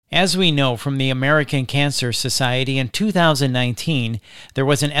As we know from the American Cancer Society, in 2019, there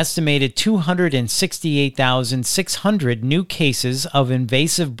was an estimated 268,600 new cases of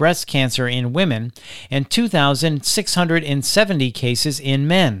invasive breast cancer in women and 2,670 cases in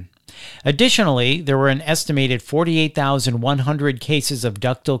men. Additionally, there were an estimated 48,100 cases of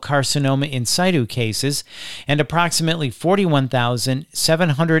ductal carcinoma in situ cases, and approximately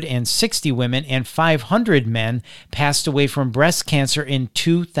 41,760 women and 500 men passed away from breast cancer in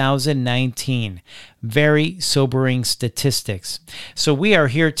 2019. Very sobering statistics. So we are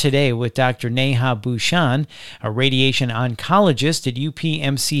here today with Dr. Neha Bhushan, a radiation oncologist at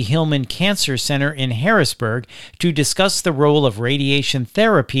UPMC Hillman Cancer Center in Harrisburg, to discuss the role of radiation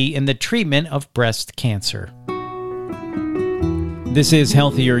therapy in the treatment of breast cancer. This is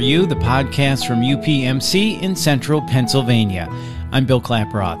Healthier You, the podcast from UPMC in central Pennsylvania. I'm Bill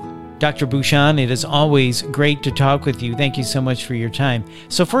Klaproth. Dr. Bhushan, it is always great to talk with you. Thank you so much for your time.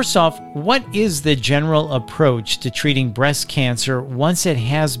 So first off, what is the general approach to treating breast cancer once it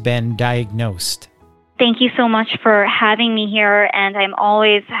has been diagnosed? Thank you so much for having me here, and I'm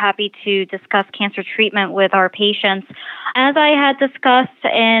always happy to discuss cancer treatment with our patients. As I had discussed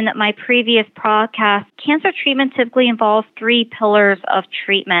in my previous podcast, cancer treatment typically involves three pillars of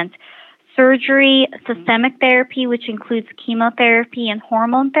treatment: surgery, systemic therapy, which includes chemotherapy and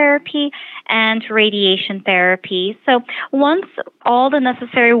hormone therapy, and radiation therapy. So once all the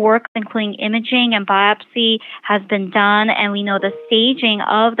necessary work, including imaging and biopsy, has been done, and we know the staging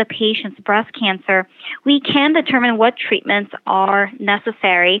of the patient's breast cancer, we can determine what treatments are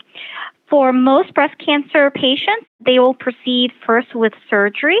necessary. For most breast cancer patients, they will proceed first with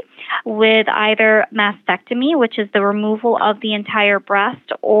surgery, with either mastectomy, which is the removal of the entire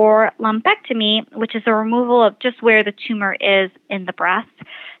breast, or lumpectomy, which is the removal of just where the tumor is in the breast.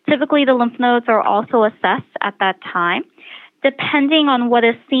 Typically, the lymph nodes are also assessed at that time. Depending on what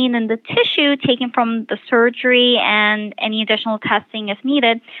is seen in the tissue taken from the surgery and any additional testing if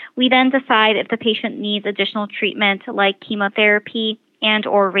needed, we then decide if the patient needs additional treatment like chemotherapy and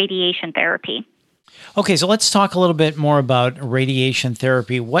or radiation therapy. Okay, so let's talk a little bit more about radiation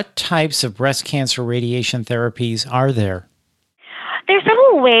therapy. What types of breast cancer radiation therapies are there? There are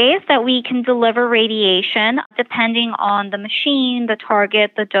several ways that we can deliver radiation depending on the machine, the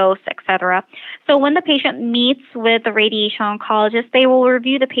target, the dose, etc. So when the patient meets with the radiation oncologist, they will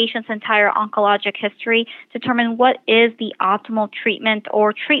review the patient's entire oncologic history, determine what is the optimal treatment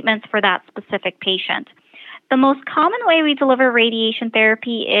or treatments for that specific patient. The most common way we deliver radiation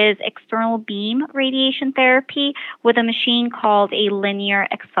therapy is external beam radiation therapy with a machine called a linear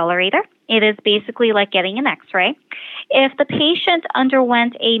accelerator. It is basically like getting an X-ray. If the patient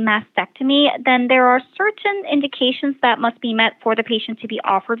underwent a mastectomy, then there are certain indications that must be met for the patient to be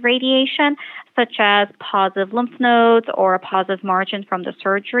offered radiation, such as positive lymph nodes or a positive margin from the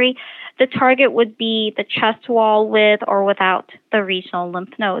surgery. The target would be the chest wall with or without the regional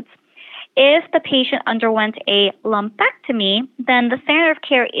lymph nodes. If the patient underwent a lumpectomy, then the standard of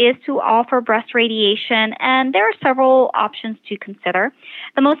care is to offer breast radiation, and there are several options to consider.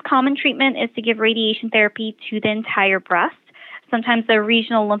 The most common treatment is to give radiation therapy to the entire breast. Sometimes the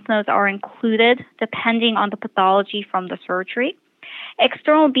regional lymph nodes are included, depending on the pathology from the surgery.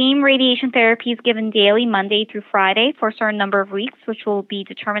 External beam radiation therapy is given daily, Monday through Friday, for a certain number of weeks, which will be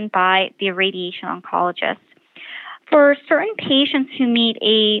determined by the radiation oncologist. For certain patients who meet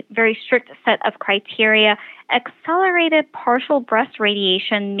a very strict set of criteria, accelerated partial breast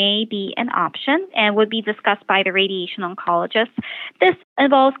radiation may be an option and would be discussed by the radiation oncologist. This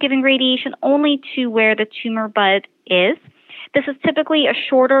involves giving radiation only to where the tumor bud is. This is typically a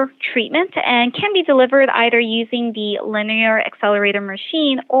shorter treatment and can be delivered either using the linear accelerator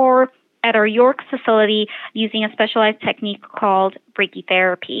machine or at our York facility using a specialized technique called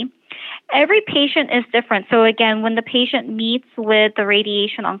brachytherapy. Every patient is different. So again, when the patient meets with the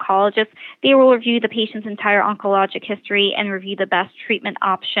radiation oncologist, they will review the patient's entire oncologic history and review the best treatment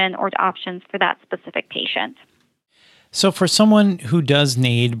option or the options for that specific patient. So for someone who does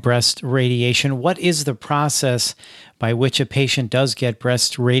need breast radiation, what is the process by which a patient does get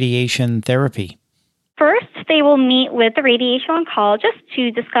breast radiation therapy? First, they will meet with the radiation oncologist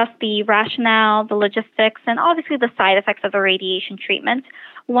to discuss the rationale, the logistics, and obviously the side effects of the radiation treatment.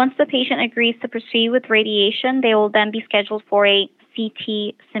 Once the patient agrees to proceed with radiation, they will then be scheduled for a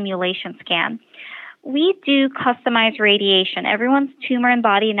CT simulation scan. We do customized radiation. Everyone's tumor and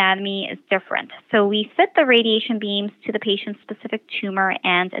body anatomy is different. So we fit the radiation beams to the patient's specific tumor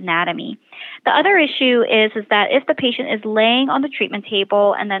and anatomy. The other issue is that if the patient is laying on the treatment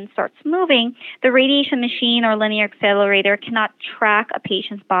table and then starts moving, the radiation machine or linear accelerator cannot track a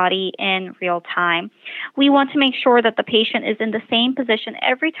patient's body in real time. We want to make sure that the patient is in the same position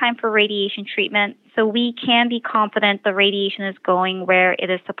every time for radiation treatment so we can be confident the radiation is going where it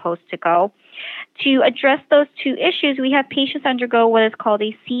is supposed to go. To address those two issues, we have patients undergo what is called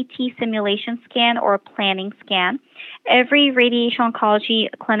a CT simulation scan or a planning scan. Every radiation oncology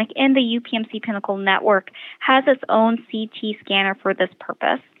clinic in the UPMC Pinnacle network has its own CT scanner for this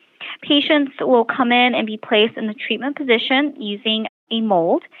purpose. Patients will come in and be placed in the treatment position using a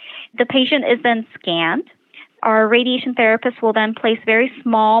mold. The patient is then scanned. Our radiation therapist will then place very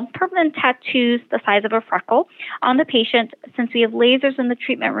small permanent tattoos the size of a freckle on the patient since we have lasers in the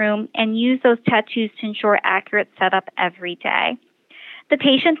treatment room and use those tattoos to ensure accurate setup every day. The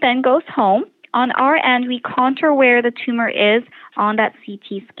patient then goes home. On our end, we contour where the tumor is on that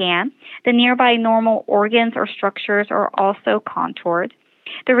CT scan. The nearby normal organs or structures are also contoured.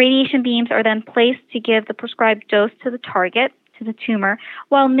 The radiation beams are then placed to give the prescribed dose to the target, to the tumor,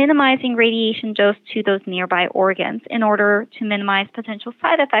 while minimizing radiation dose to those nearby organs in order to minimize potential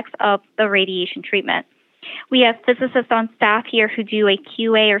side effects of the radiation treatment. We have physicists on staff here who do a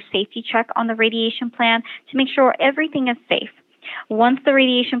QA or safety check on the radiation plan to make sure everything is safe. Once the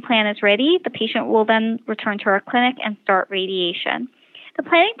radiation plan is ready, the patient will then return to our clinic and start radiation. The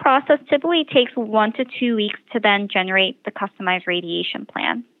planning process typically takes 1 to 2 weeks to then generate the customized radiation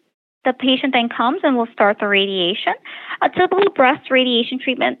plan. The patient then comes and will start the radiation. A typical breast radiation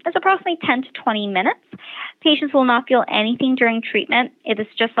treatment is approximately 10 to 20 minutes. Patients will not feel anything during treatment. It is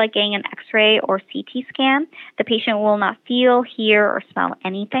just like getting an X-ray or CT scan. The patient will not feel, hear, or smell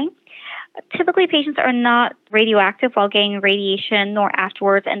anything. Typically, patients are not radioactive while getting radiation nor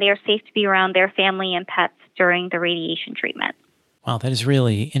afterwards, and they are safe to be around their family and pets during the radiation treatment. Wow, that is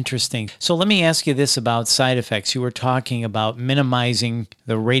really interesting. So let me ask you this about side effects. You were talking about minimizing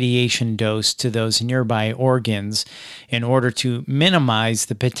the radiation dose to those nearby organs in order to minimize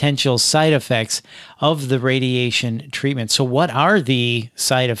the potential side effects of the radiation treatment. So what are the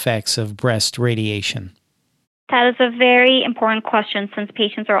side effects of breast radiation? That is a very important question since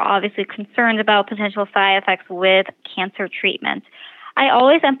patients are obviously concerned about potential side effects with cancer treatment. I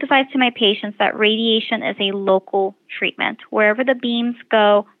always emphasize to my patients that radiation is a local treatment. Wherever the beams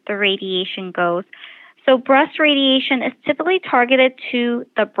go, the radiation goes. So breast radiation is typically targeted to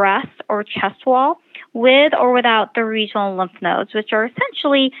the breast or chest wall with or without the regional lymph nodes, which are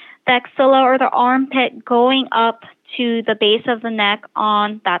essentially the axilla or the armpit going up to the base of the neck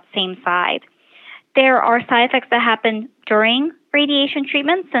on that same side. There are side effects that happen during radiation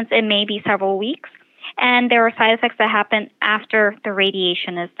treatment since it may be several weeks. And there are side effects that happen after the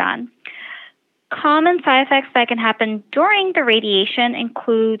radiation is done. Common side effects that can happen during the radiation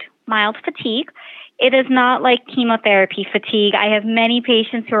include mild fatigue. It is not like chemotherapy fatigue. I have many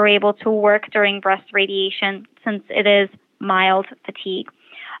patients who are able to work during breast radiation since it is mild fatigue.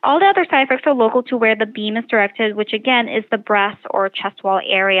 All the other side effects are local to where the beam is directed, which again is the breast or chest wall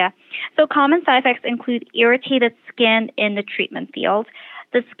area. So common side effects include irritated skin in the treatment field.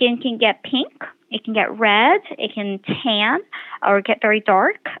 The skin can get pink, it can get red, it can tan or get very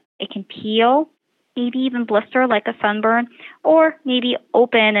dark, it can peel, maybe even blister like a sunburn, or maybe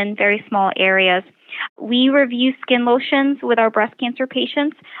open in very small areas. We review skin lotions with our breast cancer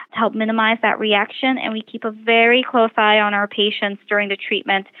patients to help minimize that reaction, and we keep a very close eye on our patients during the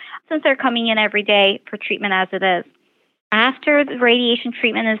treatment since they're coming in every day for treatment as it is. After the radiation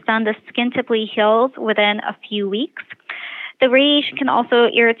treatment is done, the skin typically heals within a few weeks. The radiation can also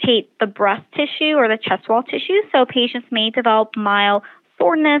irritate the breast tissue or the chest wall tissue, so patients may develop mild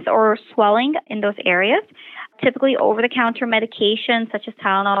soreness or swelling in those areas. Typically, over-the-counter medications such as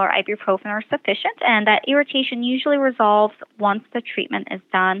Tylenol or ibuprofen are sufficient, and that irritation usually resolves once the treatment is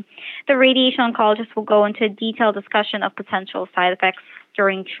done. The radiation oncologist will go into a detailed discussion of potential side effects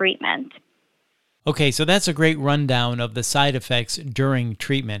during treatment. Okay, so that's a great rundown of the side effects during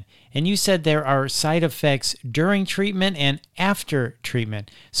treatment. And you said there are side effects during treatment and after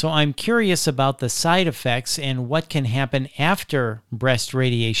treatment. So I'm curious about the side effects and what can happen after breast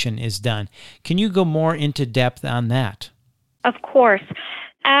radiation is done. Can you go more into depth on that? Of course.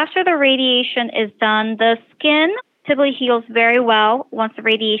 After the radiation is done, the skin typically heals very well once the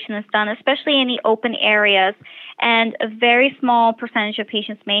radiation is done, especially in the open areas. And a very small percentage of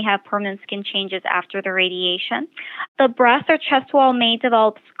patients may have permanent skin changes after the radiation. The breast or chest wall may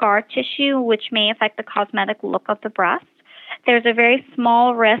develop scar tissue, which may affect the cosmetic look of the breast. there's a very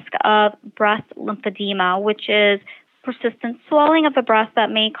small risk of breast lymphedema, which is persistent swelling of the breast that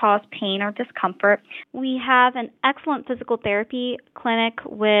may cause pain or discomfort. We have an excellent physical therapy clinic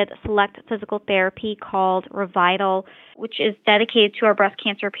with select physical therapy called Revital, which is dedicated to our breast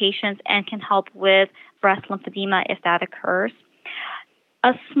cancer patients and can help with breast lymphedema if that occurs.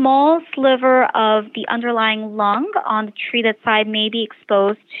 A small sliver of the underlying lung on the treated side may be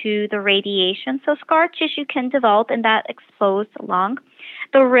exposed to the radiation, so scar tissue can develop in that exposed lung.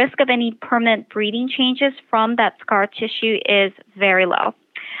 The risk of any permanent breathing changes from that scar tissue is very low.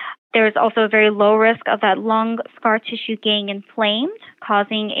 There is also a very low risk of that lung scar tissue getting inflamed,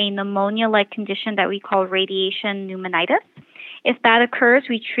 causing a pneumonia-like condition that we call radiation pneumonitis. If that occurs,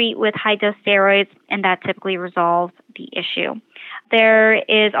 we treat with high-dose steroids, and that typically resolves the issue. There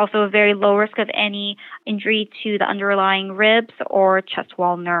is also a very low risk of any injury to the underlying ribs or chest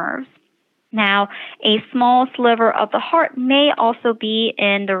wall nerves. Now, a small sliver of the heart may also be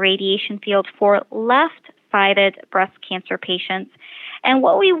in the radiation field for left-sided breast cancer patients. And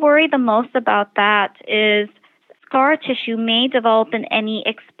what we worry the most about that is scar tissue may develop in any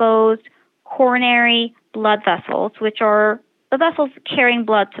exposed coronary blood vessels, which are the vessels carrying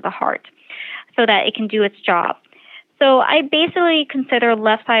blood to the heart, so that it can do its job. So I basically consider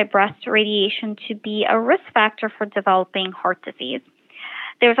left-side breast radiation to be a risk factor for developing heart disease.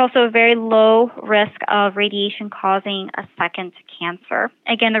 There's also a very low risk of radiation causing a second cancer.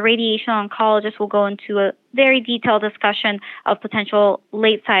 Again, the radiation oncologist will go into a very detailed discussion of potential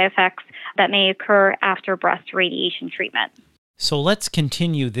late side effects that may occur after breast radiation treatment. So let's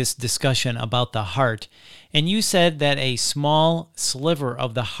continue this discussion about the heart. And you said that a small sliver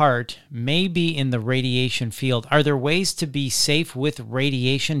of the heart may be in the radiation field. Are there ways to be safe with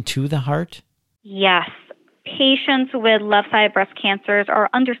radiation to the heart? Yes. Patients with left-side breast cancers are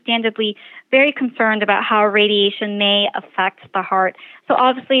understandably very concerned about how radiation may affect the heart. So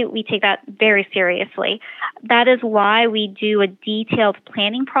obviously, we take that very seriously. That is why we do a detailed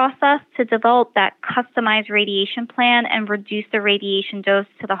planning process to develop that customized radiation plan and reduce the radiation dose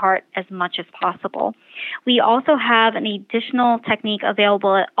to the heart as much as possible. We also have an additional technique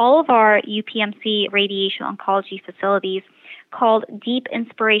available at all of our UPMC radiation oncology facilities called deep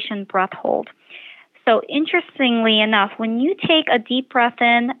inspiration breath hold. So interestingly enough, when you take a deep breath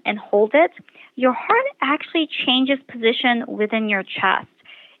in and hold it, your heart actually changes position within your chest.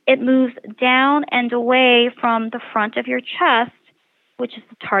 It moves down and away from the front of your chest, which is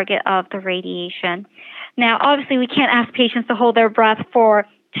the target of the radiation. Now, obviously, we can't ask patients to hold their breath for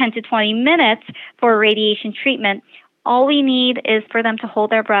 10 to 20 minutes for radiation treatment. All we need is for them to hold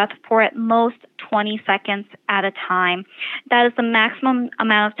their breath for at most 20 seconds at a time. That is the maximum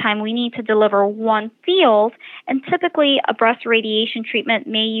amount of time we need to deliver one field, and typically a breast radiation treatment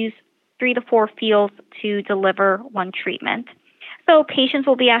may use 3 to 4 fields to deliver one treatment. So patients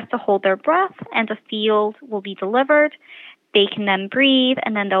will be asked to hold their breath, and a field will be delivered. They can then breathe,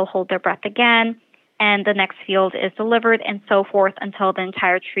 and then they'll hold their breath again, and the next field is delivered, and so forth until the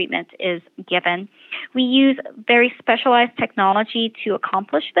entire treatment is given. We use very specialized technology to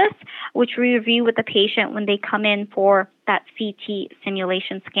accomplish this, which we review with the patient when they come in for that CT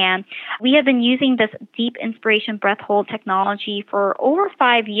simulation scan. We have been using this deep inspiration breath hold technology for over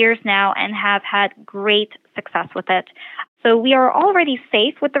 5 years now and have had great success with it. So we are already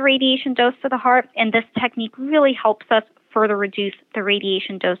safe with the radiation dose to the heart, and this technique really helps us further reduce the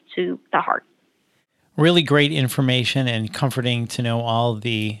radiation dose to the heart. Really great information and comforting to know all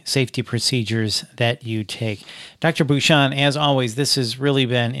the safety procedures that you take. Dr. Bhushan, as always, this has really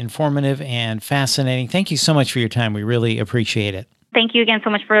been informative and fascinating. Thank you so much for your time. We really appreciate it. Thank you again so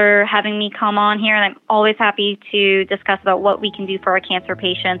much for having me come on here, and I'm always happy to discuss about what we can do for our cancer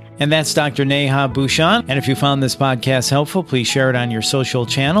patients. And that's Dr. Neha Bhushan. And if you found this podcast helpful, please share it on your social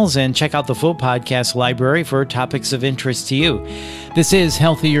channels and check out the full podcast library for topics of interest to you. This is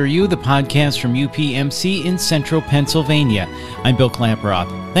Healthier You, the podcast from UPMC in Central Pennsylvania. I'm Bill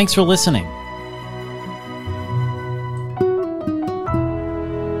Klaproth. Thanks for listening.